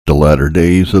The latter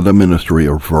days of the ministry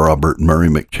of Robert Murray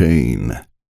McCheyne.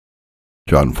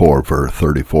 John 4, verse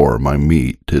 34, my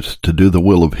meat is to do the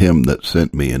will of him that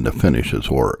sent me and to finish his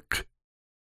work.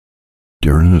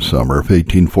 During the summer of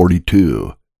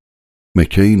 1842,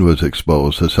 McCheyne was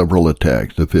exposed to several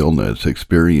attacks of illness,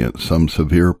 experienced some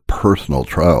severe personal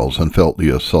trials, and felt the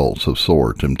assaults of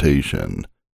sore temptation.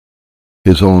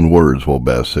 His own words will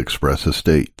best express his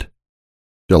state.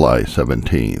 July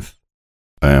 17th.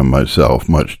 I am myself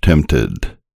much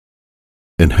tempted,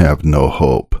 and have no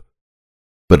hope,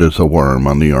 but as a worm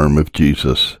on the arm of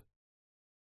Jesus.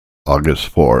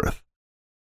 August 4th.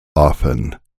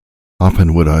 Often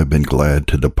would I have been glad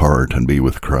to depart and be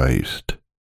with Christ.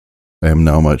 I am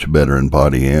now much better in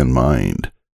body and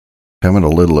mind, having a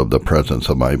little of the presence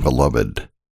of my beloved,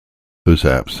 whose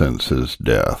absence is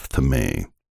death to me.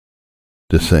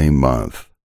 The same month.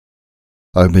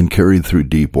 I have been carried through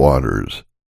deep waters,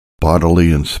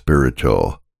 bodily and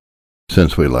spiritual,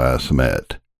 since we last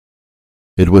met.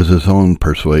 It was his own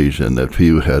persuasion that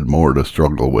few had more to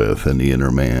struggle with than the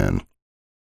inner man,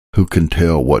 who can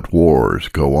tell what wars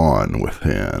go on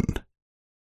within.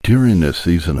 During this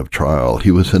season of trial,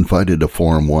 he was invited to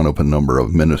form one of a number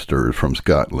of ministers from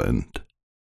Scotland,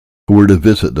 who were to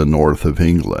visit the north of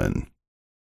England,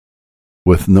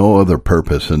 with no other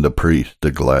purpose than to preach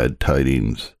the glad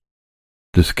tidings.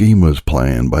 The scheme was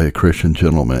planned by a Christian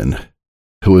gentleman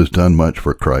who has done much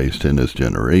for Christ in his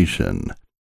generation.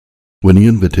 When the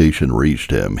invitation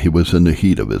reached him, he was in the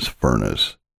heat of his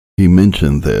furnace. He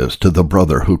mentioned this to the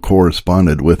brother who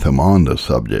corresponded with him on the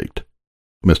subject,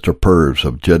 Mr. Purves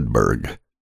of Jedburgh,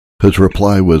 whose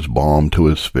reply was balm to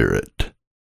his spirit.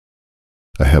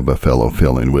 I have a fellow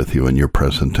feeling with you in your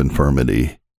present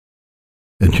infirmity,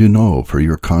 and you know for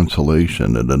your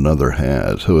consolation that another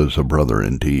has, who is a brother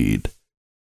indeed.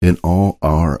 In all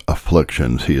our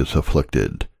afflictions he is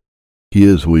afflicted. He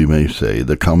is, we may say,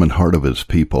 the common heart of his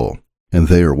people, and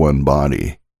they are one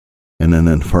body, and an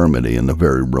infirmity in the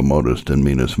very remotest and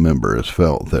meanest member is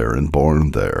felt there and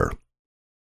born there.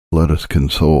 Let us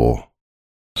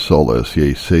solace,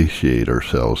 yea, satiate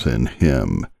ourselves in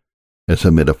him, as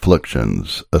amid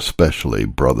afflictions, especially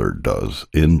brother does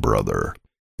in brother.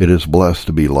 It is blessed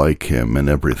to be like him in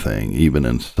everything, even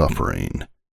in suffering.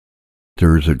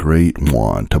 There is a great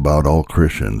want about all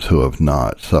Christians who have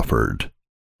not suffered.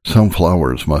 Some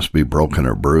flowers must be broken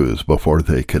or bruised before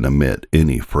they can emit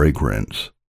any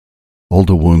fragrance. All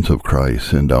the wounds of Christ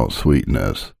send out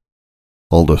sweetness.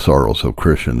 All the sorrows of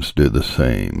Christians do the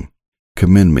same.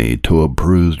 Commend me to a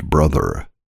bruised brother,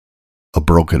 a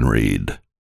broken reed,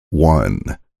 one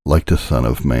like the Son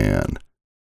of Man.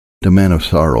 The man of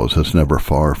sorrows is never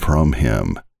far from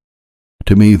him.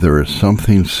 To me there is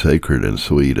something sacred and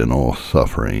sweet in all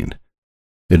suffering.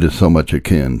 It is so much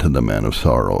akin to the man of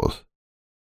sorrows.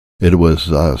 It was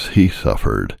thus he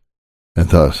suffered, and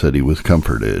thus that he was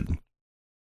comforted.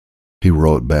 He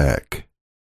wrote back,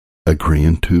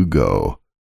 agreeing to go,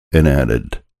 and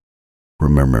added,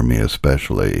 remember me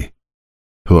especially,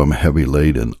 who am heavy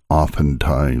laden.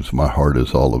 Oftentimes my heart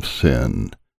is all of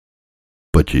sin,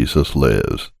 but Jesus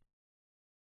lives.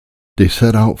 They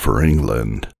set out for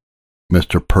England.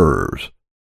 Mr. Purves,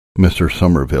 Mr.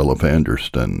 Somerville of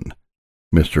Anderston,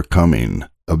 Mr. Cumming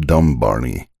of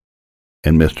Dumbarnie,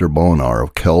 and Mr. Bonar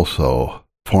of Kelso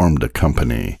formed a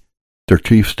company. Their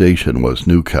chief station was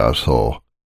Newcastle,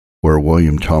 where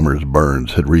William Chalmers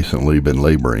Burns had recently been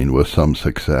laboring with some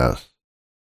success,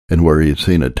 and where he had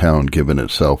seen a town given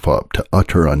itself up to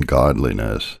utter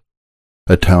ungodliness,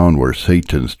 a town where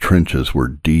Satan's trenches were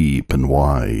deep and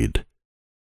wide,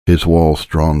 his walls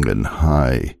strong and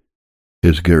high,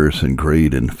 his garrison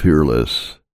great and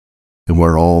fearless, and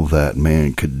where all that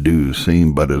man could do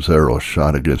seemed but as arrows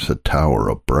shot against a tower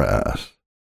of brass.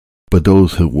 But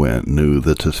those who went knew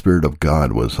that the Spirit of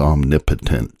God was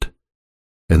omnipotent,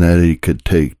 and that he could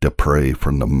take the prey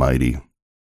from the mighty.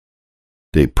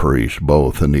 They preached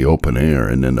both in the open air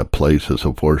and in the places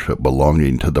of worship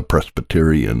belonging to the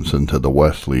Presbyterians and to the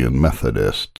Wesleyan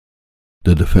Methodists.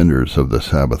 The defenders of the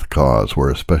Sabbath cause were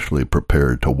especially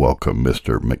prepared to welcome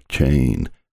Mr. McCheyne,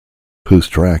 whose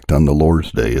tract on the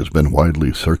Lord's Day has been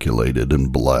widely circulated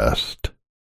and blessed.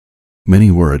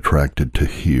 Many were attracted to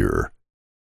hear.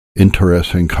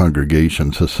 Interesting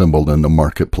congregations assembled in the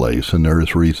marketplace, and there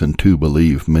is reason to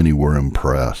believe many were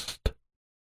impressed.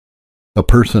 A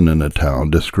person in the town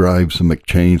describes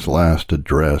McCheyne's last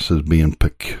address as being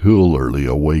peculiarly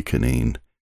awakening.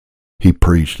 He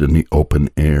preached in the open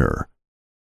air,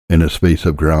 in a space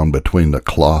of ground between the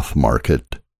Cloth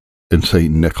Market and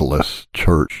St. Nicholas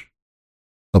Church.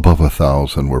 Above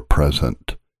 1,000 were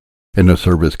present, and the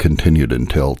service continued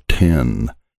until 10,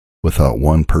 without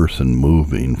one person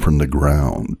moving from the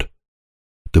ground.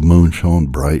 The moon shone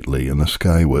brightly, and the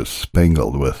sky was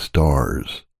spangled with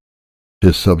stars.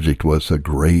 His subject was a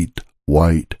great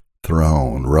white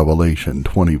throne, Revelation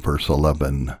 20, verse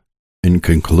 11. In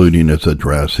concluding his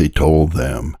address, he told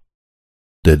them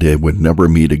that they would never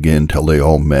meet again till they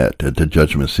all met at the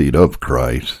judgment seat of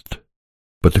Christ,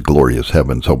 but the glorious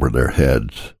heavens over their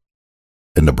heads,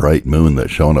 and the bright moon that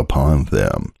shone upon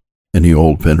them, and the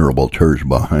old venerable church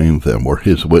behind them were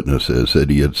his witnesses that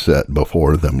he had set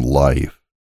before them life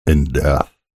and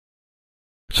death.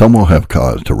 Some will have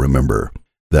cause to remember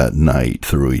that night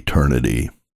through eternity.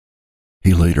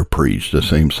 He later preached the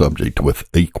same subject with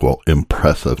equal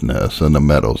impressiveness in the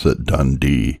meadows at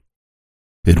Dundee.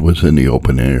 It was in the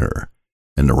open air,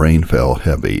 and the rain fell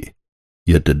heavy,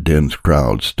 yet the dense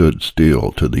crowd stood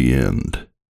still to the end.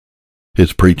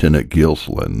 His preaching at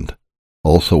Gilsland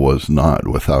also was not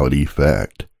without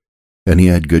effect, and he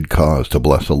had good cause to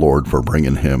bless the Lord for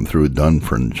bringing him through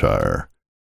Dunfermline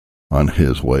on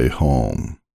his way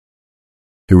home.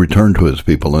 He returned to his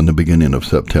people in the beginning of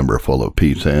September full of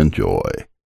peace and joy.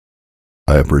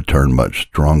 I have returned much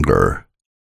stronger,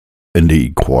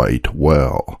 indeed quite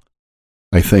well.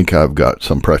 I think I've got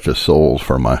some precious souls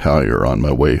for my hire on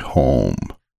my way home.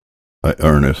 I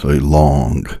earnestly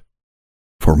long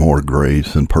for more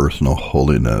grace and personal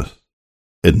holiness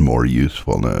and more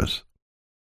usefulness.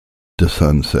 The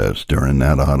sunsets during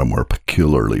that autumn were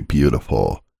peculiarly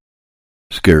beautiful.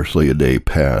 Scarcely a day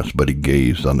passed but he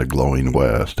gazed on the glowing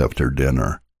west after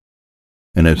dinner,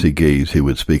 and as he gazed he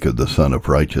would speak of the Sun of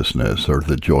Righteousness, or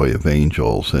the joy of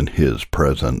angels in his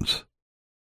presence,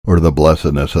 or the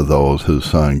blessedness of those whose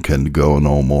sun can go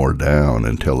no more down,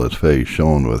 until his face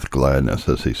shone with gladness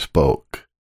as he spoke.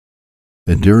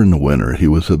 And during the winter he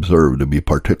was observed to be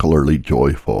particularly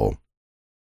joyful,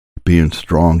 being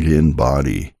strong in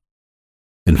body,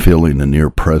 and feeling the near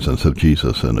presence of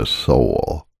Jesus in his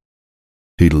soul.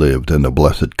 He lived in the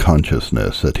blessed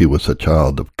consciousness that he was a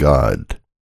child of God,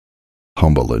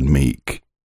 humble and meek,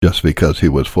 just because he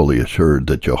was fully assured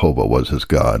that Jehovah was his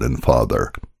God and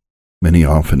Father. Many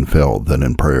often felt that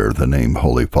in prayer the name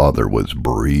Holy Father was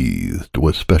breathed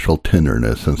with special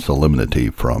tenderness and solemnity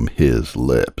from his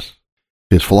lips.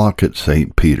 His flock at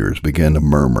St. Peter's began to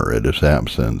murmur at his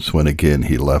absence when again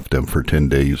he left them for 10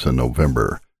 days in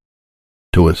November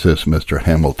to assist Mr.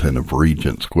 Hamilton of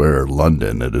Regent Square,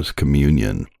 London, at his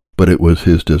communion. But it was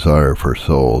his desire for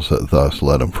souls that thus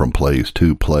led him from place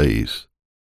to place,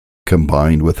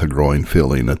 combined with a growing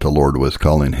feeling that the Lord was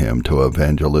calling him to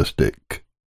evangelistic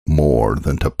more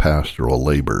than to pastoral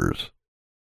labors.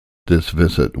 This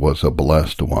visit was a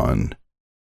blessed one,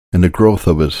 and the growth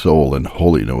of his soul in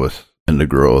holiness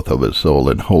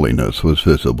was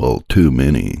visible to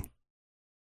many.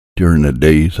 During the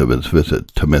days of his visit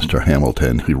to Mr.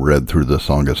 Hamilton, he read through the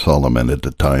Song of Solomon at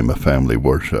the time of family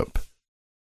worship,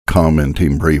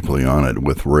 commenting briefly on it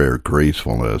with rare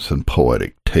gracefulness and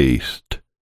poetic taste,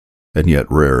 and yet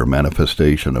rare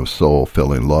manifestation of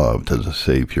soul-filling love to the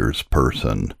Saviour's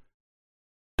person.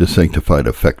 The sanctified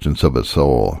affections of his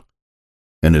soul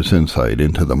and his insight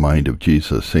into the mind of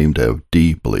Jesus seemed to have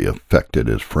deeply affected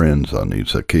his friends on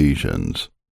these occasions.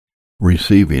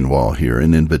 Receiving while here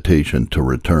an invitation to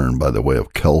return by the way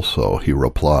of Kelso, he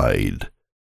replied,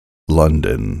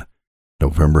 London,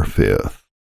 November 5th,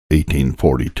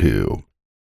 1842.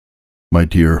 My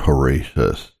dear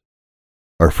Horatius,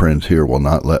 our friends here will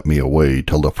not let me away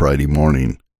till the Friday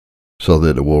morning, so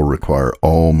that it will require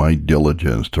all my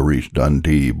diligence to reach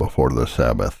Dundee before the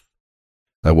Sabbath.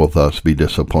 I will thus be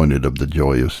disappointed of the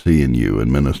joy of seeing you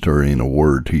and ministering a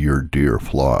word to your dear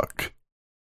flock.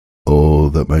 Oh,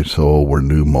 that my soul were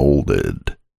new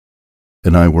molded,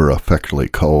 and I were effectually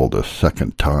called a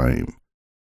second time,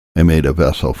 and made a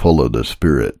vessel full of the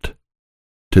Spirit,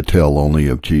 to tell only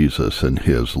of Jesus and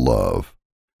his love.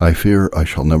 I fear I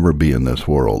shall never be in this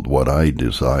world what I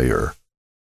desire.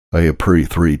 I have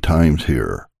prayed 3 times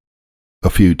here.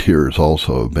 A few tears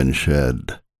also have been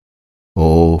shed.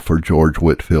 Oh, for George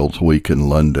Whitfield's week in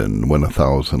London, when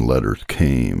 1,000 letters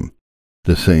came.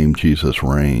 The same Jesus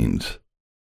reigns.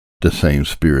 The same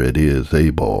Spirit is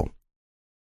able.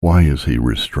 Why is he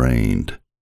restrained?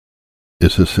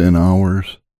 Is the sin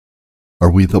ours?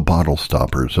 Are we the bottle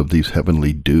stoppers of these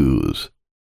heavenly dews?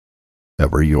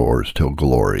 Ever yours till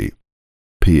glory.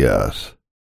 P.S.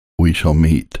 We shall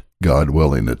meet, God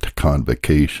willing, at the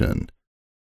Convocation.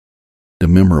 The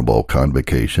memorable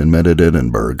Convocation met at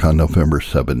Edinburgh on November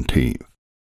 17th.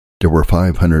 There were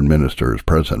 500 ministers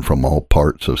present from all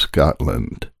parts of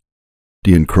Scotland.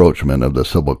 The encroachment of the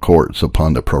civil courts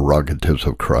upon the prerogatives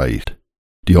of Christ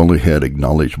the only head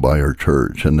acknowledged by our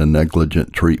church, and the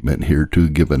negligent treatment hereto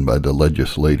given by the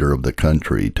legislator of the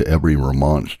country to every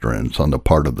remonstrance on the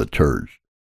part of the church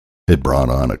had brought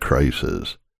on a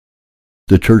crisis.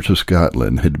 The Church of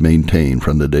Scotland had maintained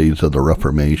from the days of the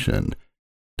Reformation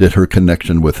that her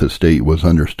connection with the state was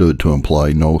understood to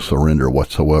imply no surrender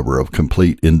whatsoever of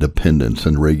complete independence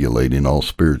in regulating all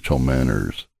spiritual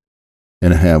matters,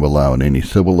 and have allowed any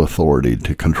civil authority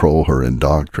to control her in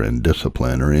doctrine,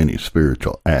 discipline, or any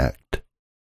spiritual act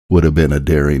would have been a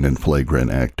daring and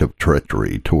flagrant act of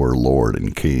treachery to her Lord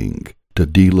and King. The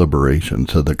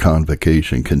deliberations of the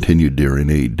convocation continued during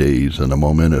 8 days, and the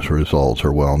momentous results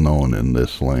are well known in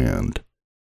this land.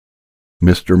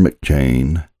 Mr.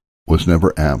 McCheyne was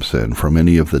never absent from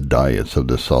any of the diets of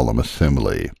the solemn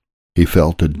assembly. He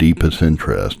felt the deepest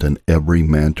interest in every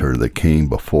matter that came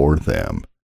before them,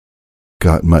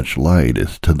 got much light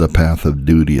as to the path of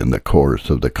duty in the course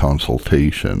of the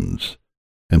consultations,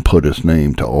 and put his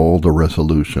name to all the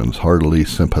resolutions, heartily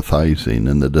sympathizing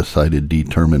in the decided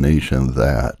determination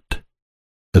that,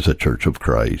 as a Church of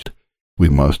Christ, we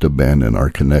must abandon our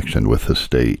connection with the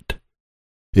state,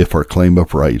 if our claim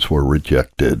of rights were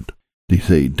rejected. These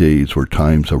 8 days were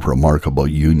times of remarkable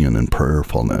union and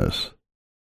prayerfulness.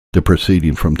 The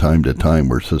proceedings from time to time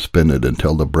were suspended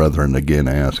until the brethren again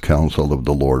asked counsel of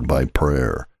the Lord by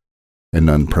prayer, and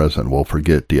none present will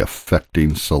forget the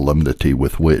affecting solemnity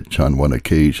with which, on one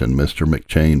occasion, Mr.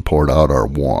 McCheyne poured out our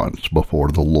wants before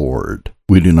the Lord.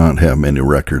 We do not have many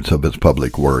records of his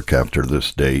public work after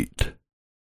this date.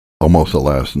 Almost the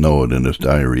last note in his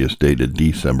diary is dated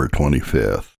December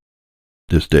 25th.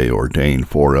 This day ordained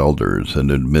 4 elders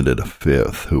and admitted a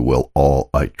 5th, who will all,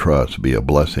 I trust, be a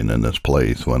blessing in this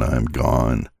place when I am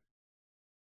gone.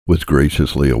 Was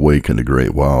graciously awakened a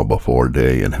great while before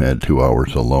day, and had 2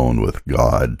 hours alone with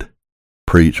God.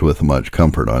 Preached with much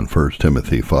comfort on 1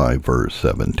 Timothy 5, verse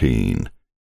 17.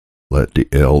 Let the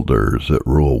elders that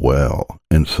rule well,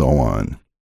 and so on.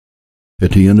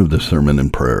 At the end of the sermon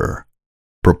and prayer,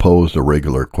 proposed the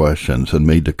regular questions and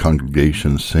made the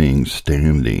congregation sing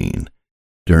standing,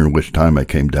 during which time I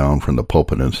came down from the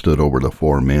pulpit and stood over the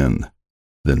 4 men,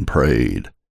 then prayed,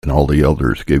 and all the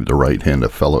elders gave the right hand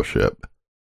of fellowship,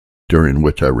 during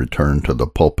which I returned to the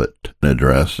pulpit and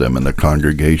addressed them and the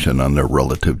congregation on their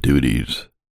relative duties.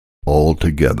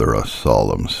 Altogether a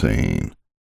solemn scene.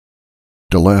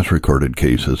 The last recorded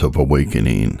cases of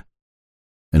awakening,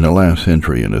 and the last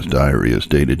entry in his diary is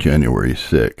dated January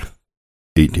 6,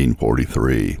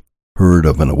 1843. Heard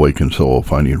of an awakened soul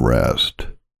finding rest.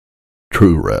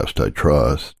 True rest, I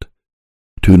trust.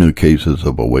 2 new cases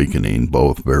of awakening,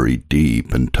 both very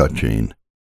deep and touching.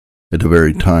 At the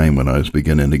very time when I was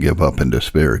beginning to give up in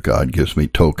despair, God gives me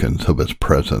tokens of His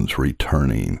presence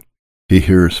returning. He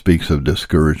here speaks of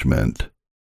discouragement,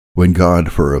 when God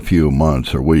for a few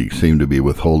months or weeks seemed to be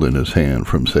withholding His hand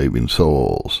from saving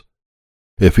souls.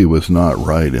 If He was not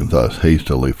right in thus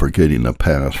hastily forgetting the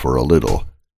past for a little,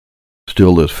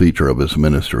 still this feature of His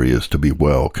ministry is to be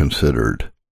well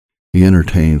considered. He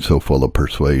entertains so full of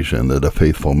persuasion that a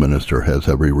faithful minister has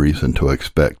every reason to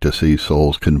expect to see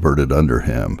souls converted under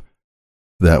him,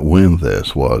 that when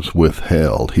this was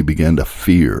withheld, he began to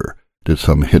fear that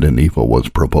some hidden evil was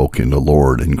provoking the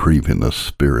Lord and grieving the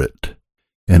Spirit.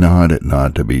 And ought it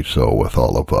not to be so with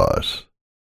all of us?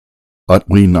 Ought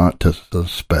we not to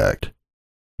suspect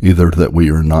either that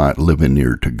we are not living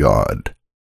near to God,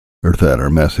 or that our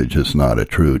message is not a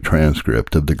true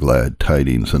transcript of the glad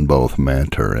tidings in both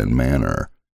matter and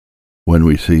manner, when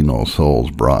we see no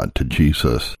souls brought to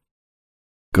Jesus?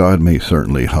 God may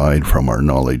certainly hide from our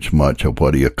knowledge much of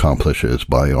what He accomplishes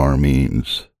by our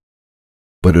means,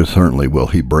 but as certainly will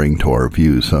He bring to our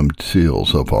view some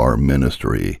seals of our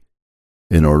ministry,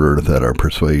 in order that our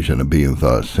persuasion of being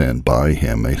thus sent by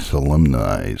Him may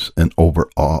solemnize and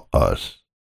overawe us,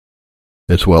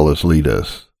 as well as lead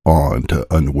us on to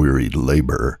unwearied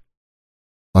labor.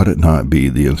 Ought it not be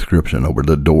the inscription over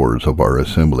the doors of our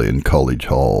assembly and college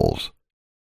halls,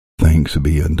 "Thanks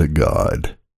be unto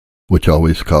God," which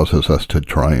always causes us to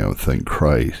triumph in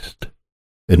Christ,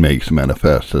 and makes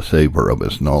manifest the savor of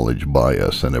His knowledge by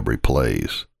us in every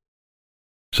place.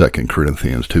 2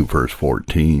 Corinthians 2, verse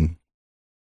 14.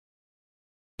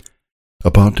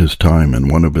 About this time, in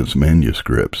one of his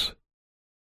manuscripts,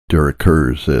 there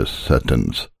occurs this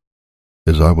sentence: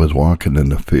 "As I was walking in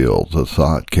the fields, a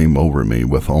thought came over me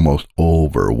with almost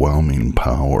overwhelming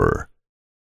power,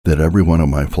 that every one of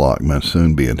my flock must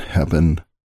soon be in heaven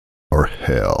or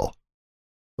hell.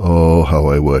 Oh, how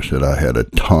I wish that I had a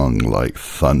tongue like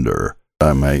thunder, that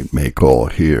I might make all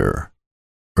hear,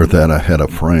 or that I had a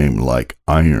frame like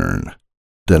iron,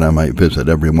 that I might visit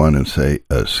every one and say,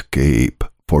 'Escape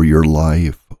for your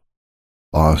life.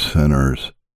 Ah,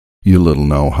 sinners, you little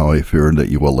know how I fear that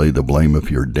you will lay the blame of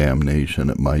your damnation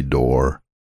at my door.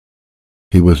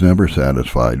 He was never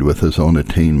satisfied with his own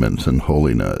attainments in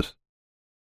holiness.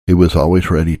 He was always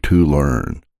ready to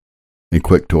learn, and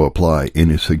quick to apply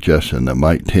any suggestion that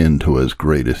might tend to his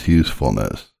greatest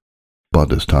usefulness. About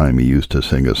this time he used to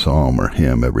sing a psalm or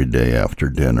hymn every day after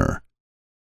dinner.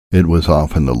 It was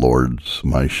often the Lord's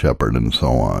my shepherd and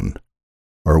so on,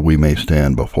 or we may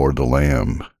stand before the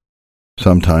Lamb.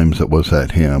 Sometimes it was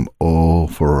that hymn, oh,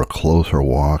 for a closer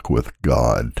walk with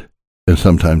God. And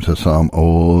sometimes the psalm,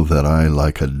 oh, that I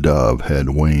like a dove had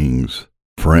wings.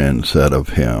 Friend said of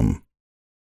him,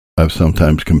 I've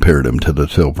sometimes compared him to the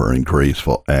silver and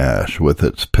graceful ash, with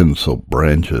its penciled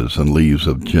branches and leaves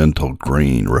of gentle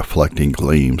green, reflecting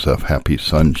gleams of happy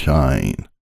sunshine.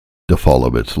 The fall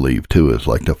of its leaf, too, is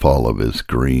like the fall of his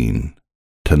green.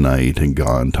 Tonight and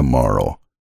gone tomorrow,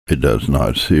 it does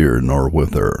not sear nor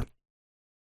wither.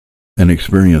 An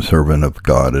experienced servant of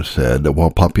God has said that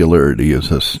while popularity is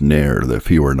a snare that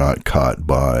few are not caught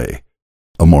by,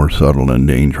 a more subtle and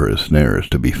dangerous snare is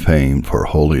to be famed for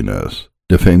holiness.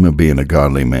 The fame of being a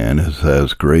godly man is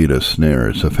as great a snare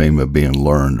as the fame of being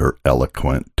learned or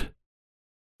eloquent.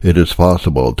 It is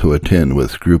possible to attend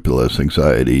with scrupulous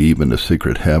anxiety even the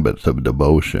secret habits of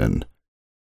devotion,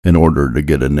 in order to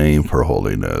get a name for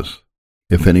holiness.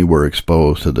 If any were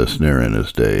exposed to the snare in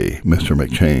his day, Mr.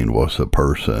 McCheyne was the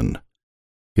person.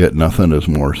 Yet nothing is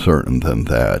more certain than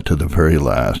that, to the very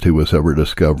last, he was ever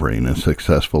discovering and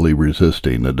successfully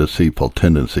resisting the deceitful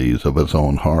tendencies of his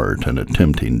own heart and a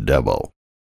tempting devil.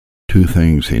 Two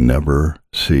things he never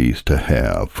ceased to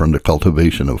have from the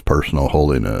cultivation of personal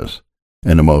holiness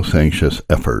and the most anxious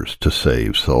efforts to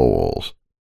save souls.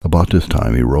 About this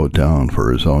time he wrote down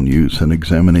for his own use an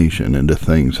examination into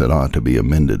things that ought to be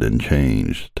amended and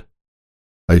changed.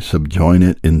 I subjoin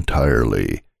it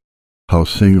entirely. How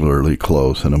singularly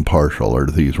close and impartial are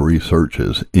these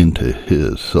researches into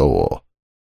his soul.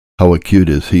 How acute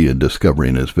is he in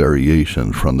discovering his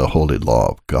variations from the holy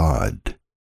law of God.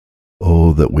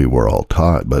 Oh, that we were all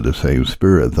taught by the same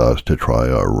Spirit thus to try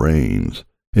our reins.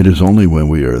 It is only when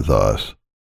we are thus,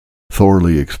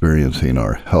 thoroughly experiencing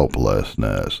our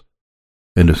helplessness,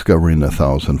 and discovering the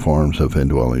thousand forms of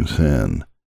indwelling sin,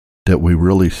 that we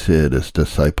really sit as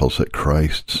disciples at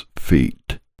Christ's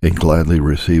feet, and gladly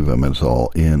receive him as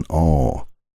all in all.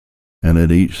 And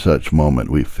at each such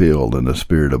moment we feel in the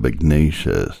spirit of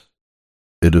Ignatius,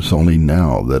 it is only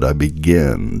now that I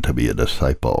begin to be a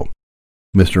disciple.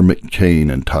 Mr. McCheyne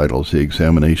entitles the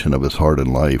examination of his heart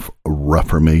and life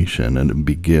Reformation, and it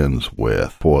begins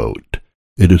with, quote,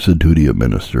 it is the duty of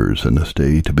ministers in this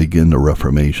day to begin the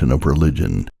reformation of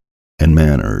religion and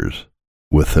manners,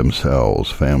 with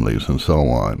themselves, families, and so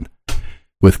on,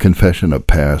 with confession of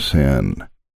past sin,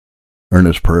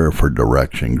 earnest prayer for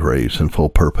direction, grace, and full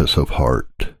purpose of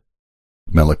heart.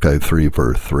 Malachi 3,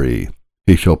 verse 3,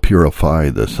 he shall purify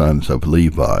the sons of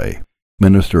Levi.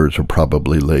 Ministers are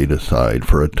probably laid aside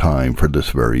for a time for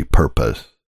this very purpose.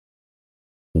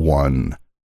 1.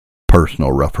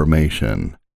 Personal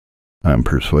reformation. I am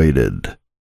persuaded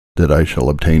that I shall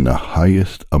obtain the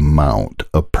highest amount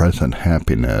of present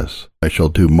happiness. I shall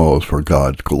do most for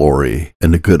God's glory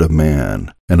and the good of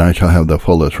man, and I shall have the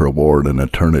fullest reward in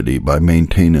eternity by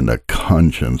maintaining a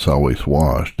conscience always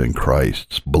washed in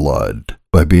Christ's blood,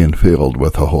 by being filled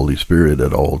with the Holy Spirit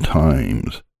at all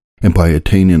times, and by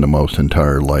attaining the most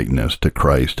entire likeness to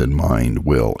Christ in mind,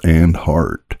 will, and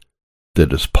heart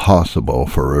that is possible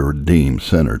for a redeemed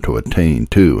sinner to attain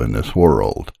to in this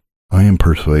world. I am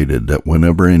persuaded that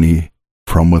whenever any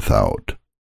from without,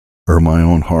 or my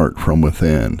own heart from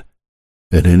within,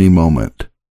 at any moment,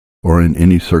 or in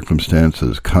any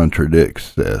circumstances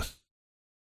contradicts this,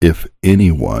 if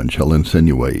anyone shall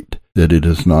insinuate that it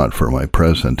is not for my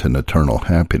present and eternal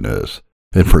happiness,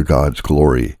 and for God's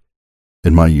glory,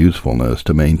 and my usefulness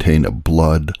to maintain a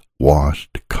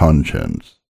blood-washed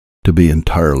conscience, to be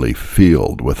entirely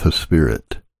filled with the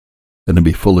Spirit, and to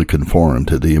be fully conformed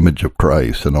to the image of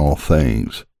Christ in all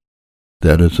things,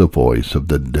 that is the voice of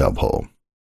the devil,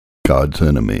 God's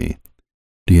enemy,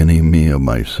 the enemy of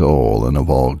my soul and of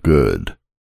all good,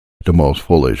 the most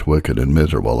foolish, wicked, and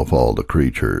miserable of all the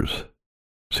creatures.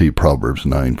 See Proverbs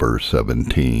 9, verse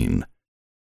 17.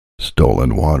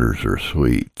 Stolen waters are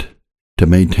sweet. To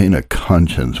maintain a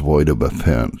conscience void of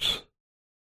offense.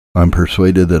 I'm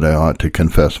persuaded that I ought to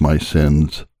confess my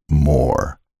sins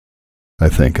more. I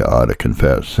think I ought to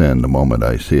confess sin the moment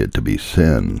I see it to be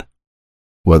sin,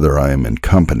 whether I am in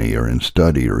company or in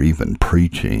study or even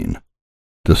preaching.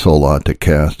 The soul ought to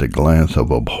cast a glance of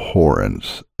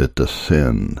abhorrence at the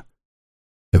sin.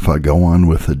 If I go on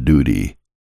with the duty,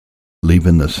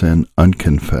 leaving the sin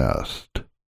unconfessed.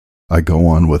 I go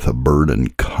on with a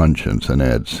burdened conscience and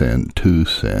add sin to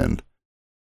sin.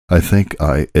 I think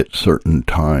at certain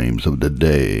times of the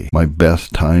day, my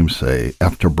best times say,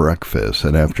 after breakfast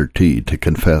and after tea, to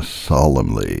confess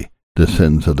solemnly the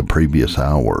sins of the previous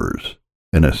hours,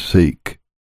 and seek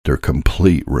their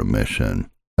complete remission.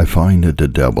 I find that the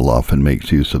devil often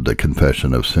makes use of the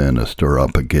confession of sin to stir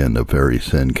up again the very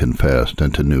sin confessed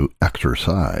into new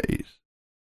exercise,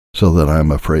 so that I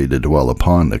am afraid to dwell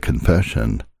upon the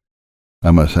confession.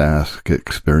 I must ask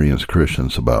experienced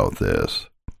Christians about this.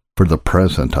 For the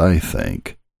present, I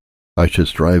think, I should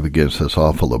strive against this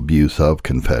awful abuse of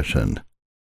confession,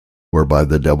 whereby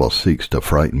the devil seeks to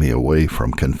frighten me away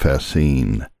from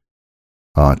confessing.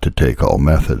 I ought to take all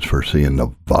methods for seeing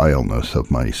the vileness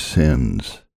of my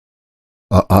sins.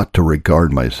 I ought to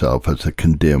regard myself as a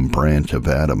condemned branch of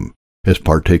Adam, as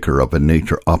partaker of a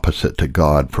nature opposite to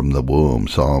God from the womb,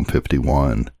 Psalm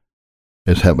 51,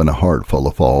 as having a heart full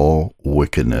of all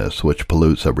wickedness, which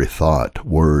pollutes every thought,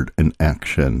 word, and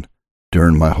action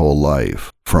during my whole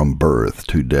life, from birth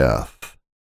to death.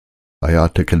 I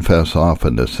ought to confess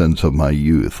often the sins of my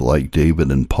youth, like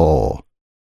David and Paul,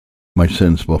 my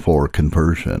sins before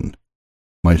conversion,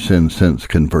 my sins since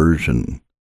conversion,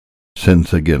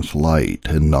 sins against light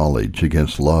and knowledge,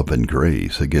 against love and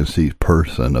grace, against each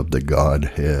person of the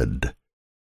Godhead.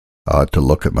 I ought to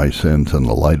look at my sins in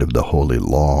the light of the holy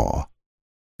law,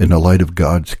 in the light of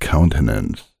God's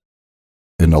countenance,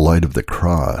 in the light of the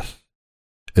cross,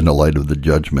 in the light of the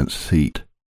judgment seat,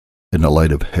 in the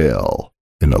light of hell,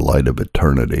 in the light of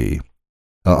eternity.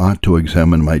 I ought to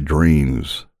examine my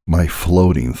dreams, my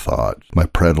floating thoughts, my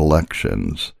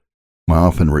predilections, my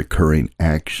often recurring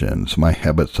actions, my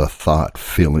habits of thought,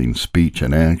 feeling, speech,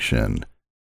 and action,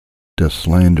 the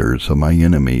slanders of my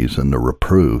enemies and the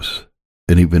reproofs,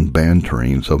 and even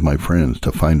banterings of my friends,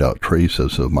 to find out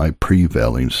traces of my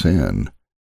prevailing sin.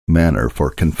 Manner for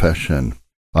confession.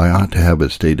 I ought to have a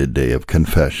stated day of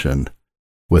confession,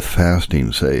 with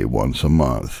fasting, say, once a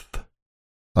month.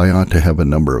 I ought to have a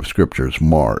number of scriptures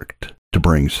marked to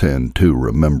bring sin to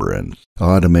remembrance. I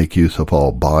ought to make use of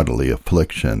all bodily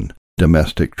affliction,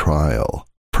 domestic trial,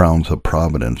 frowns of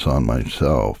providence on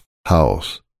myself,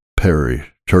 house,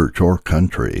 parish, church, or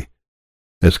country,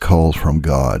 as calls from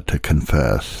God to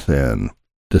confess sin.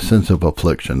 The sins of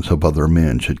afflictions of other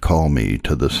men should call me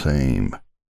to the same.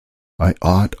 I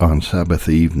ought on Sabbath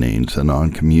evenings and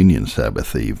on communion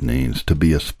Sabbath evenings to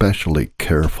be especially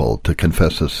careful to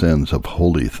confess the sins of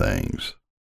holy things.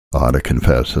 I ought to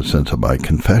confess the sins of my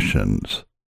confessions,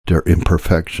 their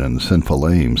imperfections, sinful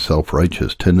aims,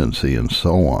 self-righteous tendency, and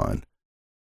so on,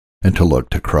 and to look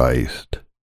to Christ,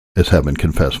 as having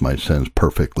confessed my sins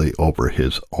perfectly over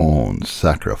his own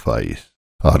sacrifice.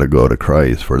 I ought to go to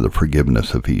Christ for the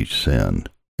forgiveness of each sin.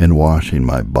 In washing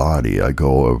my body, I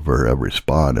go over every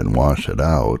spot and wash it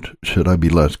out. Should I be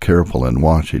less careful in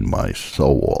washing my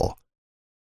soul?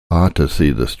 I ought to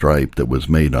see the stripe that was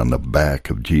made on the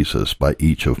back of Jesus by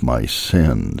each of my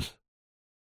sins.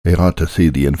 I ought to see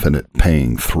the infinite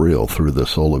pang thrill through the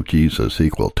soul of Jesus,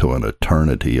 equal to an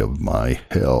eternity of my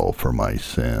hell for my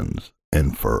sins,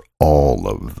 and for all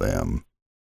of them.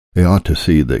 I ought to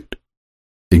see that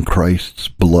in Christ's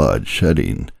blood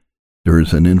shedding, there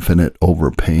is an infinite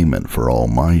overpayment for all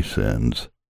my sins.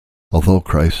 Although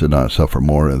Christ did not suffer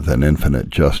more than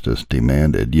infinite justice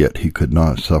demanded, yet he could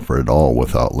not suffer at all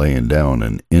without laying down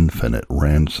an infinite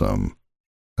ransom.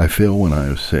 I feel when I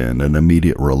have sinned an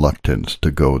immediate reluctance to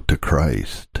go to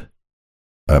Christ.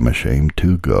 I am ashamed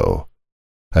to go.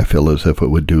 I feel as if it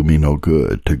would do me no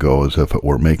good to go, as if it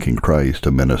were making Christ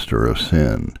a minister of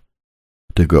sin,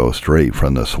 to go straight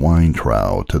from the swine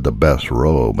trough to the best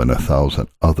robe, and 1,000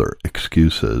 other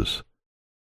excuses.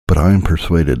 But I am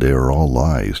persuaded they are all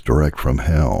lies direct from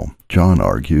hell. John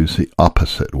argues the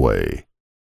opposite way.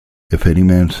 If any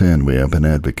man sin, we have an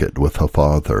advocate with the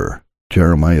Father.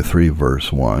 Jeremiah 3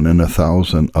 verse 1, and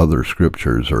 1,000 other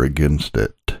scriptures are against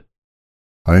it.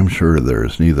 I am sure there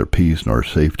is neither peace nor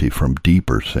safety from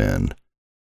deeper sin,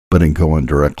 but in going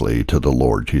directly to the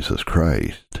Lord Jesus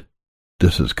Christ.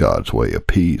 This is God's way of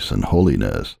peace and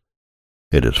holiness.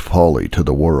 It is folly to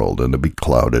the world and a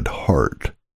beclouded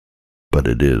heart, but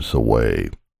it is the way.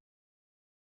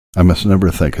 I must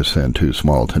never think a sin too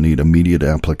small to need immediate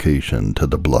application to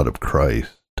the blood of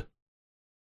Christ.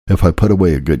 If I put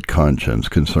away a good conscience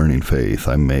concerning faith,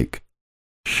 I make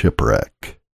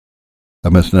shipwreck. I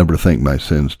must never think my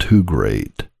sins too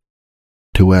great,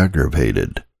 too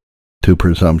aggravated, too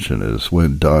presumptuous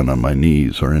when done on my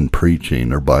knees or in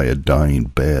preaching or by a dying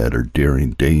bed or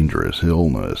during dangerous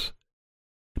illness,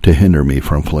 to hinder me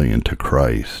from fleeing to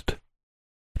Christ,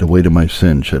 The weight of my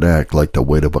sin should act like the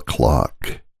weight of a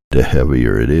clock. The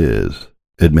heavier it is,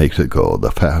 it makes it go the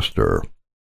faster.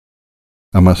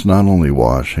 I must not only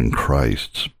wash in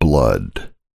Christ's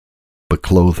blood, but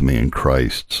clothe me in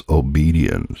Christ's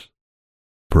obedience.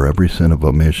 For every sin of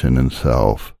omission and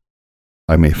self,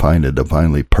 I may find a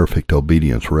divinely perfect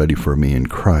obedience ready for me in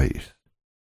Christ.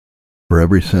 For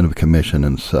every sin of commission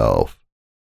and self,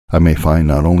 I may find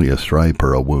not only a stripe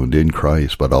or a wound in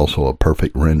Christ, but also a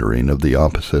perfect rendering of the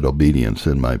opposite obedience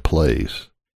in my place,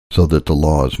 so that the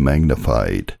law is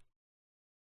magnified,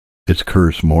 its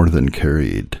curse more than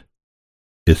carried,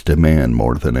 its demand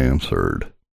more than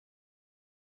answered.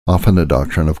 Often the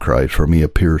doctrine of Christ for me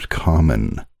appears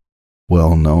common,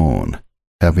 well known,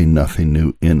 having nothing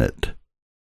new in it,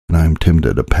 and I am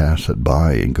tempted to pass it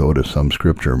by and go to some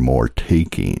scripture more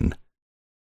taking.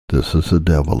 This is the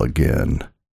devil again,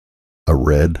 a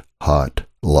red-hot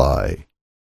lie.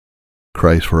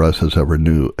 Christ for us is ever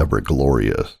new, ever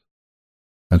glorious.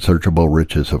 Unsearchable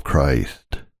riches of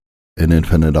Christ, an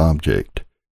infinite object,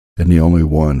 and the only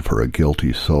one for a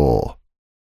guilty soul.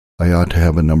 I ought to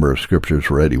have a number of scriptures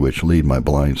ready which lead my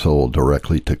blind soul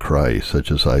directly to Christ,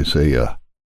 such as Isaiah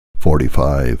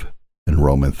 45 and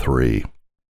Romans 3.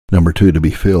 Number 2, to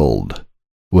be filled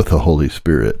with the Holy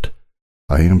Spirit.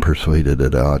 I am persuaded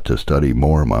that I ought to study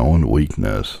more my own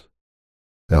weakness.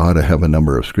 I ought to have a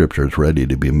number of scriptures ready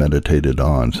to be meditated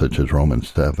on, such as Romans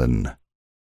 7,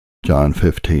 John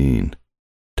 15,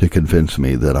 to convince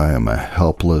me that I am a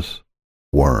helpless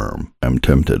worm. I am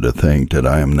tempted to think that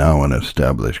I am now an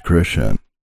established Christian,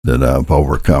 that I've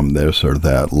overcome this or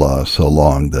that loss so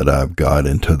long that I've got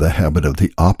into the habit of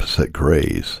the opposite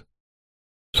grace,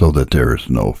 so that there is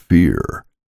no fear.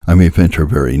 I may venture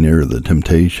very near the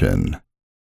temptation,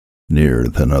 nearer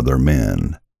than other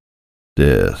men.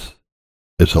 This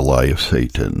is a lie of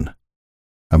Satan.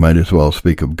 I might as well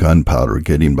speak of gunpowder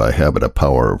getting by habit a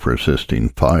power of resisting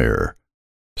fire,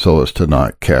 so as to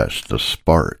not catch the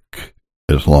spark.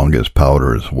 As long as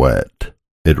powder is wet,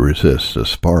 it resists the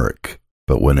spark,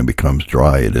 but when it becomes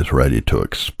dry, it is ready to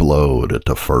explode at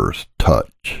the first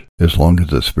touch. As long as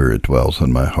the Spirit dwells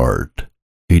in my heart,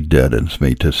 He deadens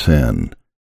me to sin,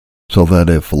 so that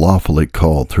if lawfully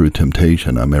called through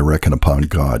temptation, I may reckon upon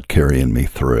God carrying me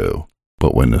through.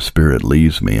 But when the Spirit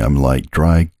leaves me, I'm like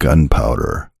dry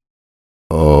gunpowder.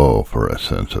 Oh, for a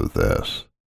sense of this.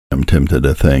 I'm tempted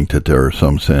to think that there are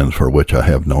some sins for which I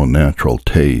have no natural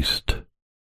taste,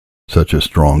 such as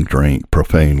strong drink,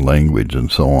 profane language,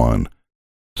 and so on,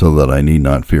 so that I need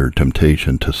not fear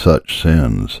temptation to such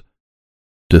sins.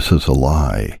 This is a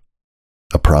lie,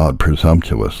 a proud,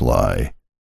 presumptuous lie.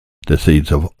 The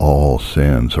seeds of all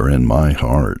sins are in my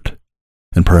heart,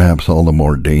 and perhaps all the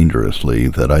more dangerously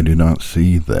that I do not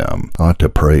see them. I ought to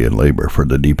pray and labor for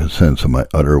the deepest sense of my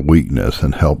utter weakness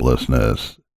and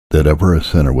helplessness that ever a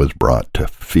sinner was brought to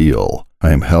feel.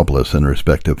 I am helpless in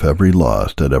respect of every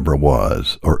loss that ever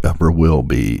was or ever will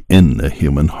be in the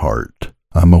human heart.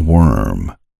 I'm a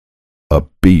worm, a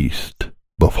beast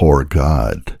before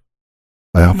God.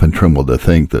 I often tremble to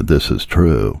think that this is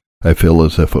true. I feel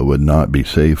as if it would not be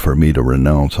safe for me to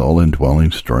renounce all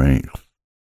indwelling strength,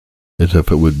 as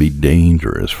if it would be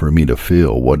dangerous for me to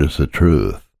feel what is the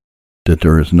truth, that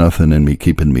there is nothing in me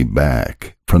keeping me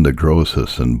back from the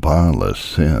grossest and vilest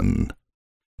sin.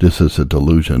 This is a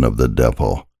delusion of the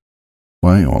devil.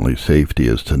 My only safety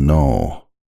is to know,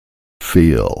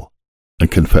 feel,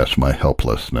 and confess my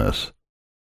helplessness,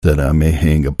 that I may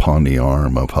hang upon the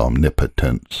arm of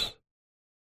omnipotence.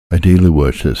 I daily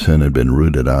wish that sin had been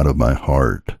rooted out of my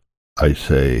heart. I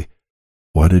say,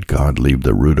 why did God leave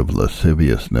the root of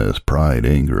lasciviousness, pride,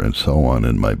 anger, and so on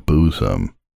in my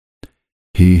bosom?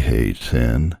 He hates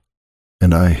sin,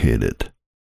 and I hate it.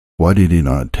 Why did He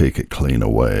not take it clean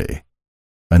away?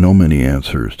 I know many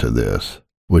answers to this,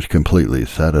 which completely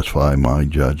satisfy my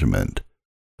judgment,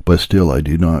 but still I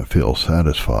do not feel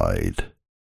satisfied.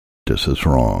 This is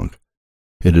wrong.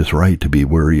 It is right to be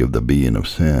weary of the being of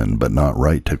sin, but not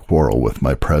right to quarrel with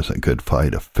my present good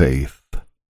fight of faith.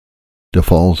 The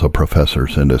falls of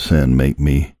professors into sin make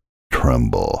me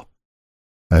tremble.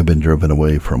 I have been driven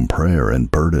away from prayer and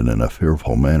burdened in a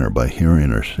fearful manner by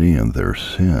hearing or seeing their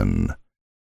sin.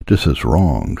 This is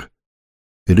wrong.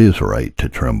 It is right to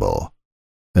tremble,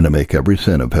 and to make every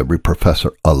sin of every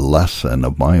professor a lesson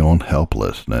of my own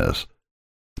helplessness,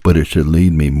 but it should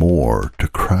lead me more to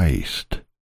Christ.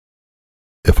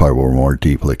 If I were more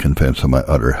deeply convinced of my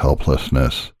utter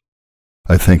helplessness,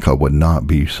 I think I would not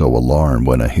be so alarmed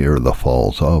when I hear the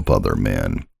falls of other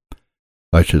men.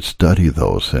 I should study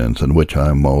those sins in which I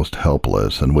am most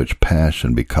helpless, in which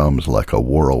passion becomes like a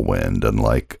whirlwind and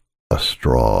like a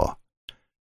straw.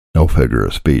 No figure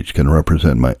of speech can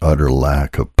represent my utter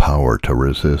lack of power to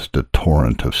resist a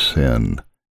torrent of sin.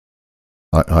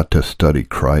 I ought to study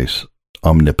Christ's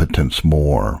omnipotence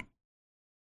more.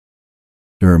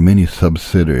 There are many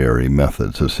subsidiary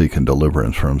methods of seeking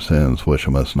deliverance from sins which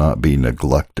must not be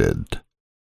neglected.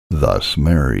 Thus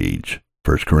marriage,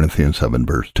 1 Corinthians 7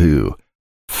 verse 2,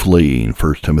 fleeing,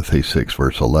 1 Timothy 6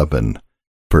 verse 11,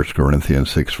 1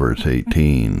 Corinthians 6 verse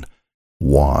 18,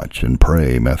 watch and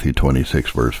pray, Matthew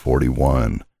 26 verse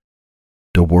 41.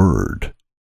 The Word,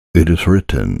 it is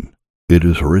written,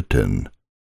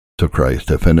 so Christ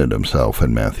defended himself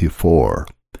in Matthew 4.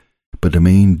 But the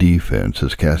main defense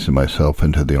is casting myself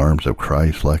into the arms of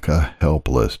Christ like a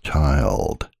helpless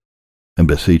child, and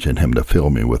beseeching him to fill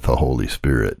me with the Holy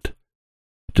Spirit.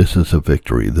 This is a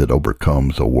victory that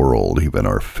overcomes the world, even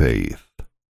our faith.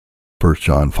 1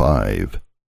 John 5,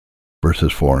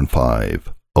 verses 4 and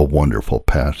 5, a wonderful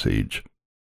passage.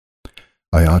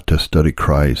 I ought to study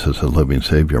Christ as a living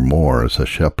Savior more as a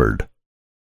shepherd,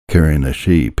 carrying the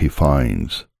sheep he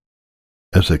finds,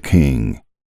 as a king,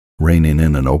 reigning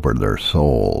in and over their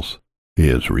souls, he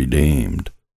is redeemed.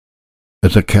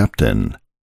 As a captain,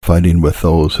 fighting with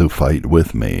those who fight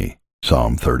with me,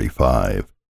 Psalm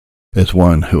 35. As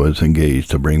one who is engaged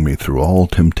to bring me through all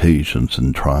temptations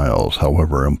and trials,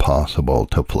 however impossible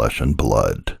to flesh and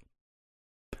blood.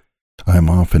 I am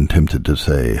often tempted to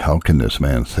say, how can this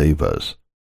man save us?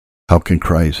 How can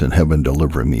Christ in heaven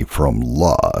deliver me from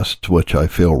lust, which I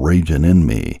feel raging in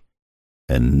me,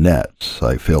 and nets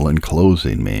I feel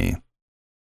enclosing me?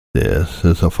 This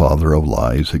is a father of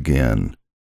lies again.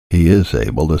 He is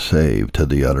able to save to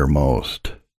the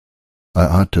uttermost. I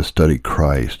ought to study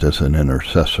Christ as an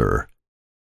intercessor.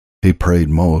 He prayed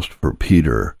most for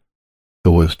Peter,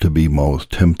 who was to be most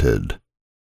tempted.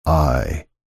 I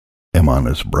am on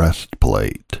his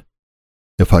breastplate.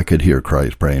 If I could hear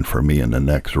Christ praying for me in the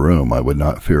next room, I would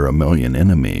not fear a million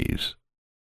enemies.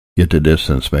 Yet the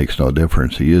distance makes no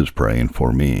difference. He is praying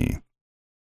for me.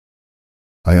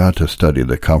 I ought to study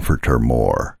the Comforter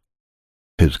more,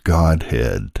 his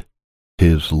Godhead,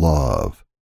 his love,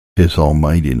 his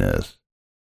almightiness.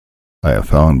 I have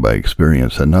found by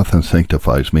experience that nothing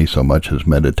sanctifies me so much as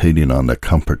meditating on the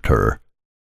Comforter.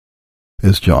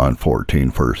 Is John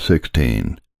 14 verse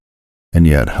 16. And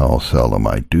yet how seldom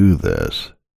I do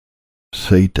this.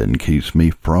 Satan keeps me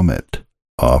from it.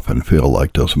 I often feel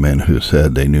like those men who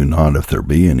said they knew not if there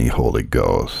be any Holy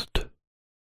Ghost.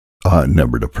 I ought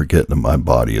never to forget that my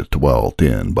body is dwelt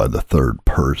in by the third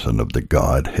person of the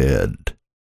Godhead.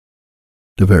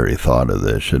 The very thought of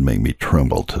this should make me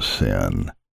tremble to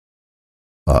sin.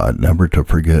 I ought never to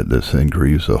forget that sin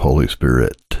grieves the Holy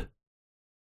Spirit,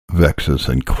 vexes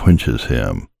and quenches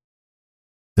him.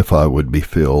 If I would be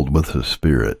filled with the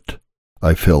Spirit,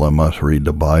 I feel I must read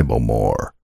the Bible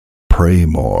more, pray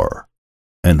more,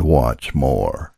 and watch more.